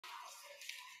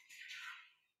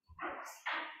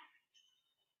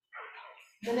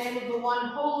In the name of the one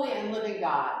holy and living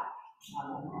God.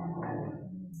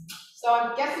 Amen. So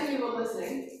I'm guessing you were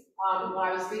listening when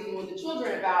I was speaking with the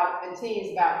children about, and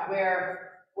teens, about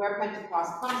where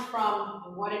Pentecost comes from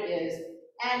and what it is.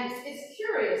 And it's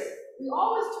curious, we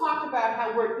always talk about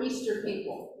how we're Easter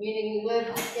people, meaning we live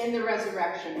in the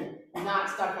resurrection, not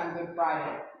stuck on Good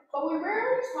Friday. But we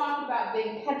rarely talk about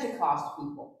being Pentecost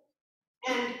people.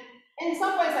 And in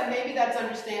some ways, maybe that's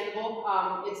understandable.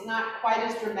 It's not quite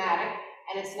as dramatic,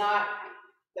 and it's not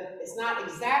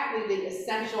exactly the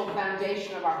essential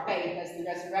foundation of our faith as the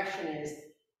resurrection is,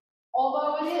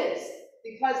 although it is,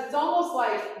 because it's almost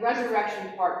like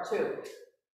resurrection part 2.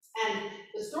 And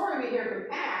the story we hear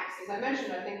from Acts, as I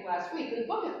mentioned, I think last week, the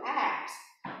book of Acts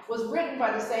was written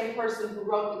by the same person who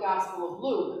wrote the Gospel of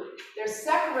Luke. They're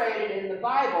separated in the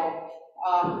Bible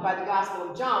by the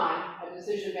Gospel of John, a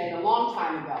decision made a long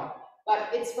time ago. But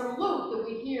it's from Luke that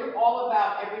we hear all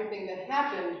about everything that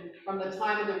happened from the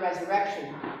time of the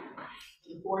resurrection.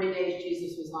 The 40 days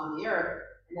Jesus was on the earth,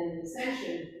 and then the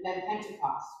ascension, and then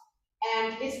Pentecost.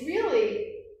 And it's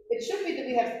really, it should be that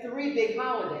we have 3 big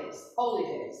holidays, holy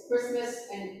days: Christmas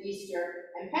and Easter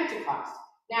and Pentecost.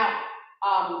 Now,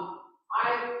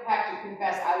 I have to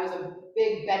confess, I was a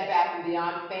big Bed Bath &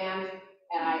 Beyond fan,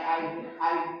 and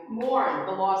I mourn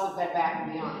the loss of Bed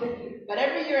Bath & Beyond. But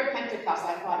every year at Pentecost,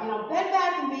 I thought, Bed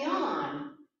Bath &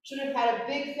 Beyond should have had a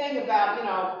big thing about,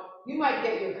 you might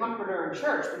get your comforter in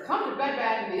church, but come to Bed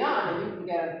Bath & Beyond and you can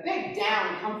get a big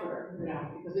down comforter,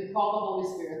 because we call the Holy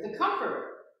Spirit the Comforter.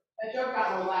 That joke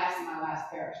got no laughs in my last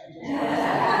parish.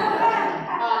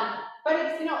 But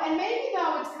it's, and maybe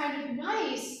though it's kind of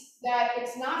nice that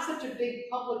it's not such a big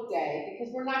public day,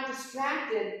 because we're not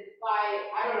distracted by,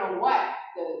 I don't know what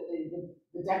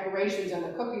the decorations and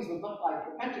the cookies would look like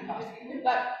for Pentecost.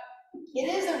 But it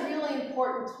is a really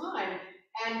important time.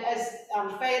 And as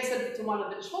Faye had said to one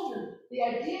of the children, the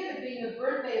idea of it being the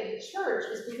birthday of the church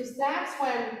is because that's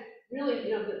when really,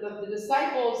 the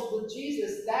disciples with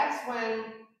Jesus, that's when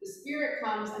the Spirit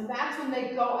comes, and that's when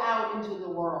they go out into the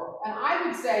world. And I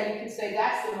would say, you could say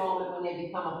that's the moment when they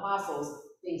become apostles,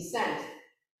 being sent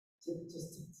to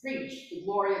preach the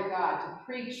glory of God, to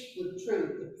preach with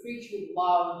truth, to preach with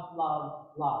love, love,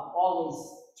 love. Always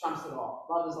trumps it all.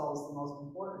 Love is always the most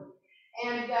important.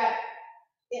 And that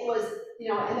it was,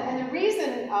 and the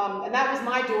reason, and that was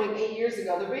my doing 8 years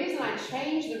ago, the reason I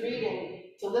changed the reading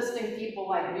to listing people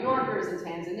like New Yorkers and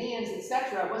Tanzanians,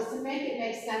 etc., was to make it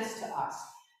make sense to us.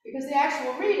 Because the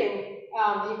actual reading,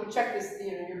 you can check this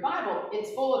in your Bible,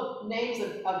 it's full of names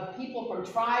of people from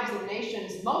tribes and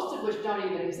nations, most of which don't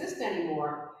even exist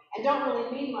anymore, and don't really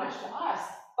mean much to us.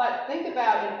 But think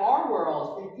about, in our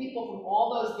world, if people from all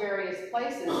those various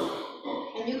places,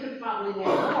 and you could probably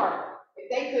name more, if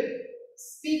they could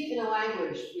speak in a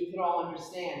language we could all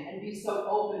understand, and be so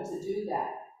open to do that.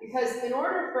 Because in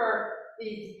order for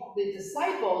the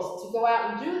disciples to go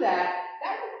out and do that,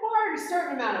 that required a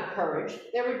certain amount of courage.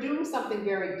 They were doing something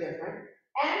very different,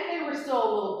 and they were still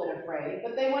a little bit afraid,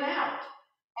 but they went out.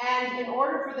 And in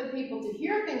order for the people to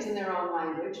hear things in their own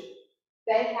language,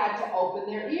 they had to open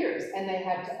their ears, and they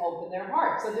had to open their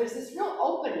hearts. So there's this real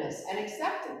openness and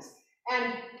acceptance.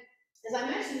 And as I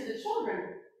mentioned to the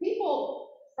children, people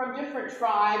from different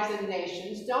tribes and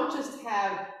nations don't just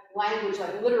have language,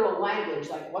 like literal language,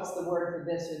 like what's the word for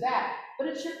this or that, but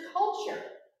it's your culture.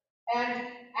 And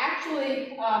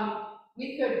actually,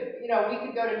 we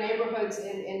could go to neighborhoods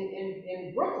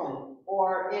in Brooklyn,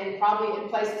 or probably in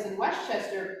places in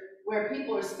Westchester where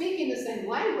people are speaking the same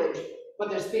language, but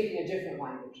they're speaking a different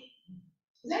language.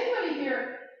 Has anybody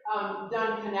here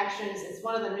done connections? It's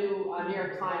one of the new New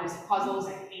York Times puzzles.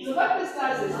 So what this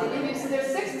does is they give you, so there's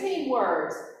 16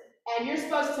 words, and you're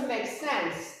supposed to make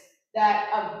sense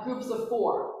of groups of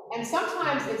 4. And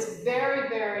sometimes it's very,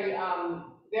 very,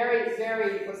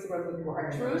 very, what's the word I'm looking for,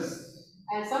 abstruse,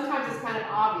 and sometimes it's kind of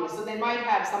obvious. So they might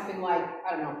have something like,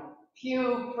 I don't know,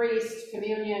 pew, priest,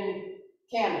 communion,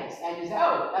 candles, and you say,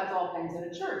 oh, that's all things in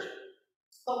a church.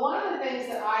 But one of the things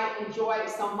that I enjoy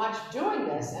so much doing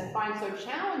this and find so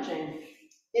challenging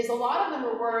is a lot of them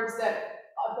are words that,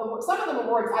 some of them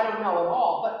are words I don't know at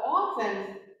all, but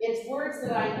often it's words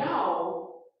that I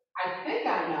know, I think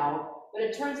I know, but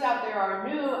it turns out there are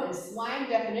new and slang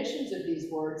definitions of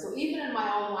these words. So even in my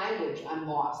own language, I'm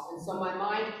lost. And so my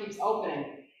mind keeps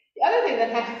opening. The other thing that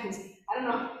happens, I don't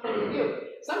know if any of you,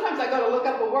 sometimes I go to look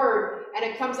up a word and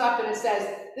it comes up and it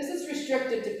says, this is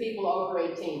restricted to people over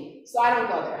 18. So I don't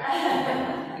go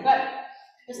there. But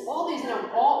there's all these,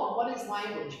 what is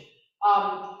language?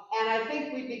 And I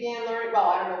think we began learning, well,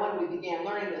 I don't know when we began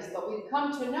learning this, but we've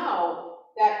come to know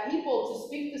that people, to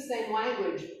speak the same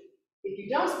language, if you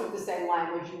don't speak the same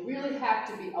language, you really have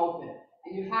to be open.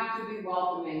 and you have to be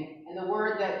welcoming, and the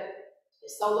word that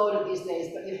is so loaded these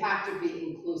days, but you have to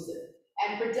be inclusive.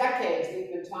 And for decades,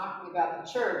 we've been talking about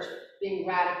the church being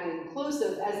radically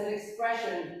inclusive as an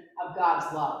expression of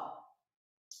God's love.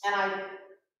 And I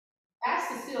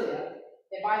asked Cecilia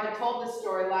if I had told this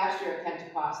story last year at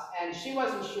Pentecost, and she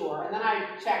wasn't sure. And then I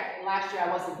checked, and last year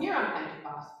I wasn't here on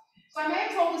Pentecost. So I may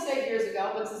have told this 8 years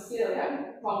ago, but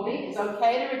Cecilia told me it's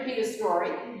okay to repeat a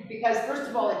story, because first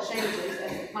of all, it changes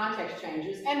as the context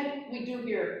changes, and we do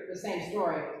hear the same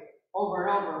story over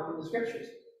and over from the scriptures.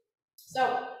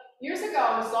 So years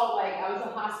ago in Salt Lake, I was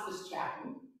a hospice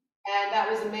chaplain, and that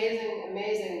was amazing,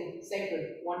 amazing,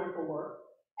 sacred, wonderful work.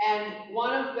 And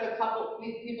one of the couple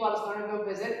people I was going to go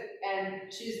visit,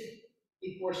 and she's,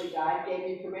 before she died, gave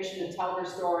me permission to tell her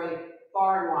story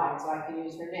far and wide, so I can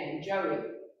use her name, Jody,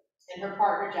 and her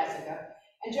partner, Jessica.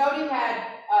 And Jody had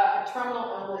a terminal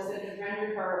illness that had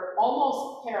rendered her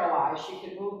almost paralyzed. She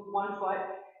could move one foot,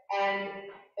 and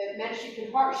it meant she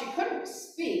couldn't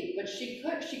speak, but she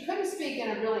couldn't speak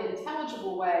in a really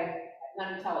intelligible way,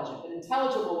 not intelligent, but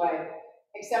intelligible way,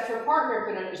 except her partner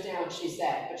could understand what she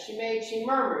said, but she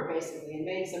murmured basically and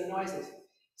made some noises.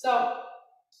 So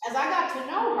as I got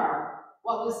to know her,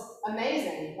 what was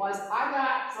amazing was so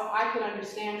I could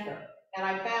understand her. And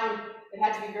I found it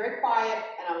had to be very quiet,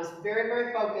 and I was very,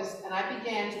 very focused, and I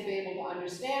began to be able to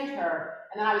understand her.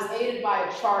 And then I was aided by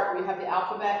a chart. We have the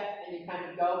alphabet, and you kind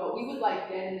of go, but we would like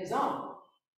get in the zone.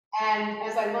 And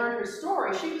as I learned her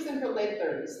story, she was in her late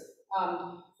 30s.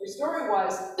 Her story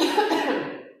was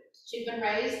she'd been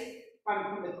raised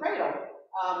from the cradle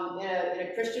in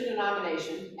a Christian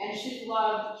denomination, and she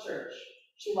loved church.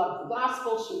 She loved the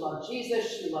gospel, she loved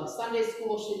Jesus, she loved Sunday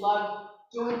school, she loved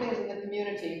doing things in the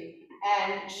community.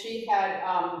 And she had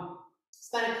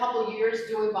spent a couple years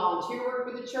doing volunteer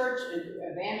work for the church and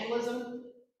evangelism.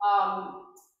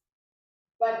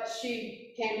 But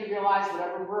she came to realize,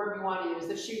 whatever word you want to use,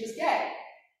 that she was gay,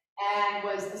 and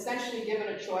was essentially given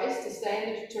a choice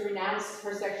to renounce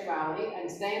her sexuality and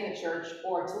stay in the church,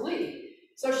 or to leave.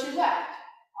 So she left,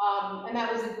 and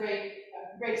that was a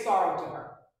great sorrow to her.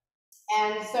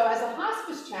 And so as a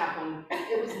hospice chaplain,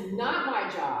 it was not my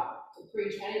job to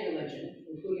preach any religion,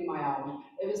 including my own.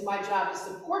 It was my job to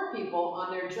support people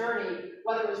on their journey,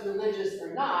 whether it was religious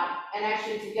or not, and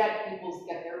actually to get people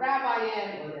to get their rabbi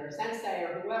in, or their sensei,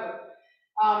 or whoever.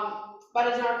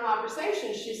 But in our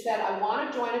conversation, she said, I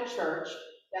want to join a church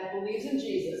that believes in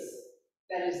Jesus,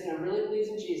 that is, really believes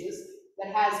in Jesus,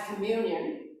 that has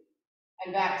communion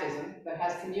and baptism, but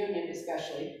has communion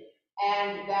especially,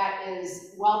 and that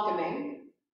is welcoming,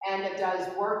 and that does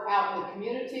work out in the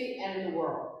community and in the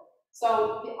world.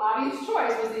 So the obvious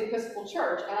choice was the Episcopal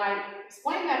Church, and I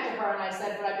explained that to her, and I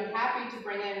said, but I'd be happy to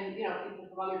bring in, people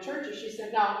from other churches. She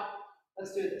said, no,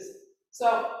 let's do this. So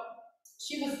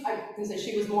I can say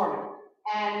she was Mormon,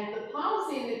 and the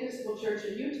policy in the Episcopal Church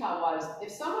in Utah was, if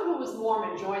someone who was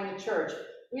Mormon joined the church,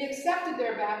 we accepted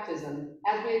their baptism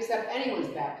as we accept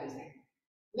anyone's baptism.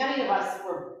 Many of us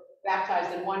were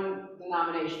baptized in one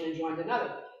denomination and joined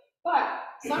another. But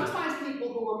sometimes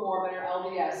people who were Mormon or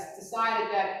LDS decided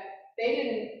that they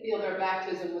didn't feel their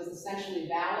baptism was essentially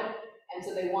valid, and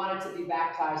so they wanted to be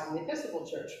baptized in the Episcopal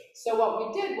Church. So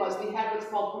what we did was we had what's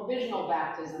called provisional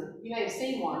baptism. You may have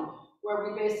seen one, where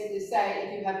we basically say,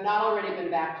 if you have not already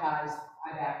been baptized,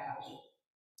 I baptize you.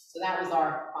 So that was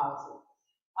our policy.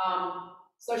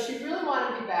 So she really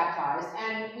wanted to be baptized,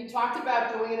 and we talked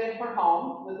about doing it at her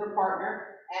home with her partner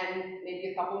and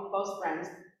maybe a couple of close friends.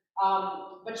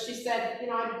 But she said,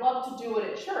 I'd love to do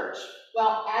it at church.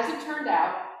 Well, as it turned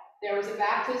out, there was a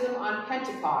baptism on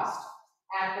Pentecost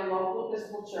at the local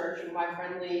Episcopal church, where my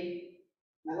friend Lee,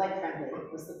 my late friend Lee,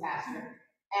 was the pastor.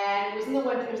 And it was in the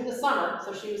winter, it was in the summer,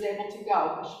 so she was able to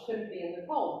go, because she couldn't be in the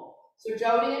cold. So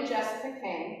Jody and Jessica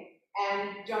came,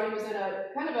 and Jody was in a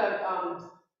kind of a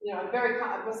very,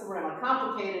 a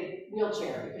complicated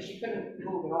wheelchair, because she couldn't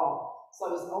move at all. So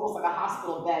it was almost like a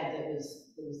hospital bed that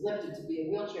was lifted to be a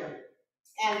wheelchair.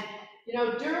 And,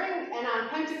 on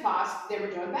Pentecost, they were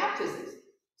doing baptisms.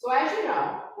 So as you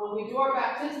know, when we do our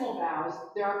baptismal vows,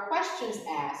 there are questions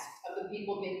asked of the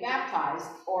people being baptized,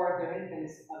 or of their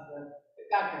infants, of the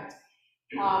godparents.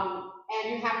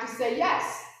 And you have to say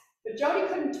yes. But Jody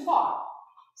couldn't talk.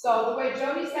 So the way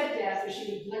Jody said yes was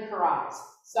she would blink her eyes.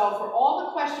 So for all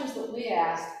the questions that Lee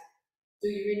asked, do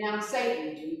you renounce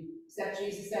Satan? Do you accept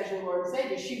Jesus as your Lord and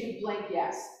Savior? She would blink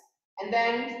yes. And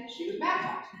then she was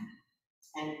baptized.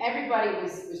 And everybody it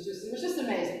was just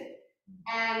amazing.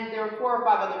 And there were 4 or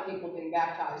 5 other people being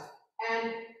baptized.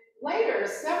 And later,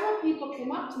 several people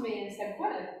came up to me and said,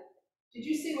 Gwyneth, did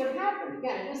you see what happened?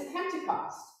 Again, it was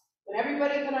Pentecost. when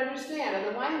everybody could understand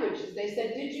other languages, they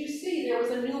said, "Did you see there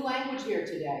was a new language here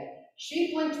today?"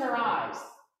 She blinked her eyes,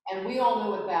 and we all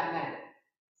knew what that meant.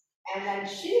 And then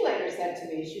she later said to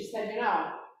me, she said,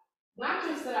 not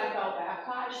just that I felt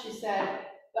baptized, she said,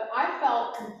 but I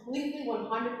felt completely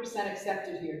 100%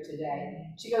 accepted here today.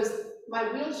 She goes,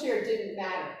 my wheelchair didn't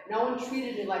matter. No one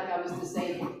treated me like I was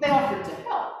disabled. They offered to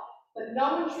help, but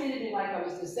no one treated me like I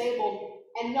was disabled,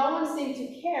 and no one seemed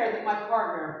to care that my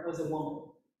partner was a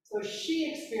woman. So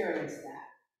she experienced that.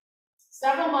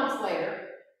 Several months later,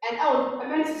 and oh, I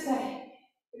meant to say,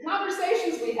 the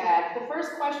conversations we had, the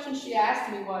first question she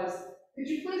asked me was, could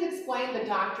you please explain the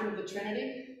doctrine of the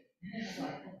Trinity?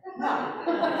 No.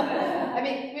 I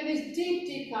mean, we had these deep,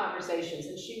 deep conversations,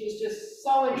 and she was just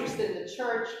so interested in the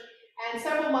church. And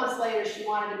several months later, she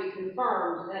wanted to be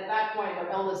confirmed, and at that point, her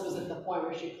illness was at the point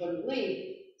where she couldn't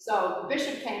leave. So the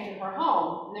bishop came to her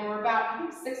home, and there were about, I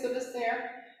think, 6 of us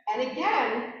there. And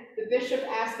again, the bishop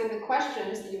asking the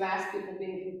questions that you ask people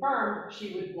being confirmed,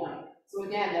 she would blink. So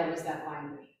again, there was that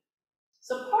language.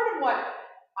 So part of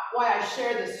why I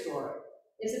share this story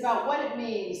is about what it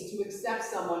means to accept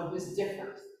someone who's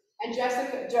different. And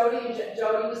Jody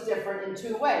was different in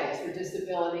 2 ways, her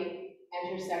disability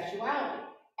and her sexuality.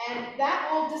 And that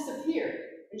all disappeared.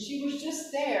 And she was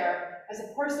just there as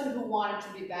a person who wanted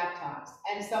to be baptized.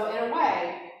 And so in a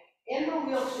way, in her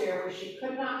wheelchair where she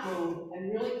could not move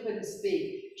and really couldn't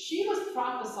speak, she was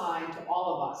prophesying to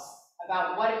all of us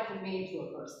about what it could mean to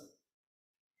a person.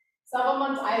 Several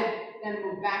months, I had then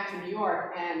moved back to New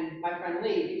York, and my friend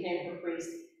Lee became her priest,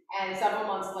 and several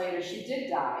months later, she did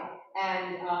die,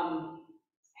 and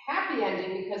happy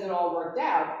ending because it all worked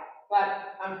out,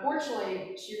 but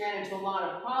unfortunately, she ran into a lot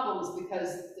of problems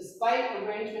because despite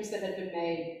arrangements that had been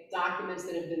made, documents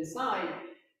that had been signed,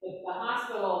 the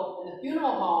hospital and the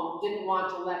funeral home didn't want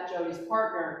to let Jody's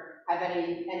partner have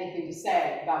anything to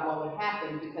say about what would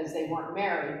happen because they weren't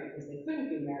married, because they couldn't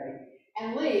be married.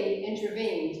 And Lee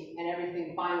intervened, and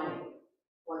everything finally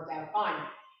worked out fine.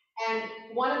 And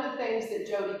one of the things that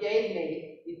Jody gave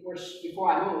me before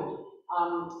I moved,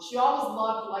 she always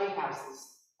loved lighthouses.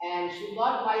 And she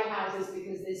loved lighthouses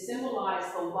because they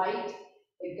symbolize the light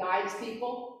that guides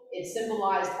people. It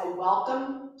symbolized a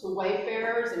welcome to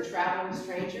wayfarers and traveling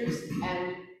strangers.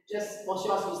 And she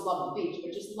also just loved the beach,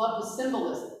 but just loved the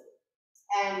symbolism.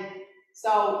 And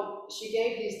so she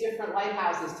gave these different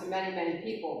lighthouses to many, many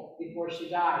people before she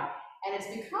died. And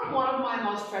it's become one of my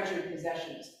most treasured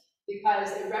possessions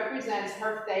because it represents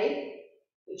her faith,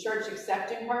 the church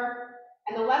accepting her,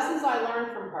 and the lessons I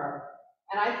learned from her.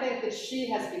 And I think that she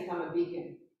has become a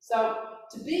beacon. So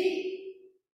to be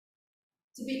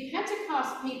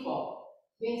Pentecost people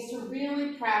means to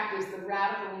really practice the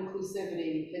radical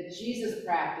inclusivity that Jesus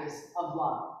practiced of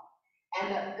love.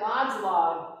 And that God's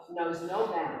love knows no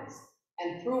bounds.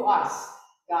 And through us,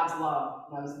 God's love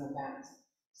knows no bounds.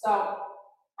 So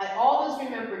I always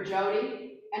remember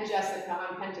Jody and Jessica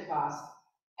on Pentecost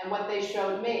and what they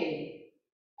showed me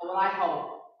and what I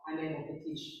hope I'm able to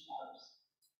teach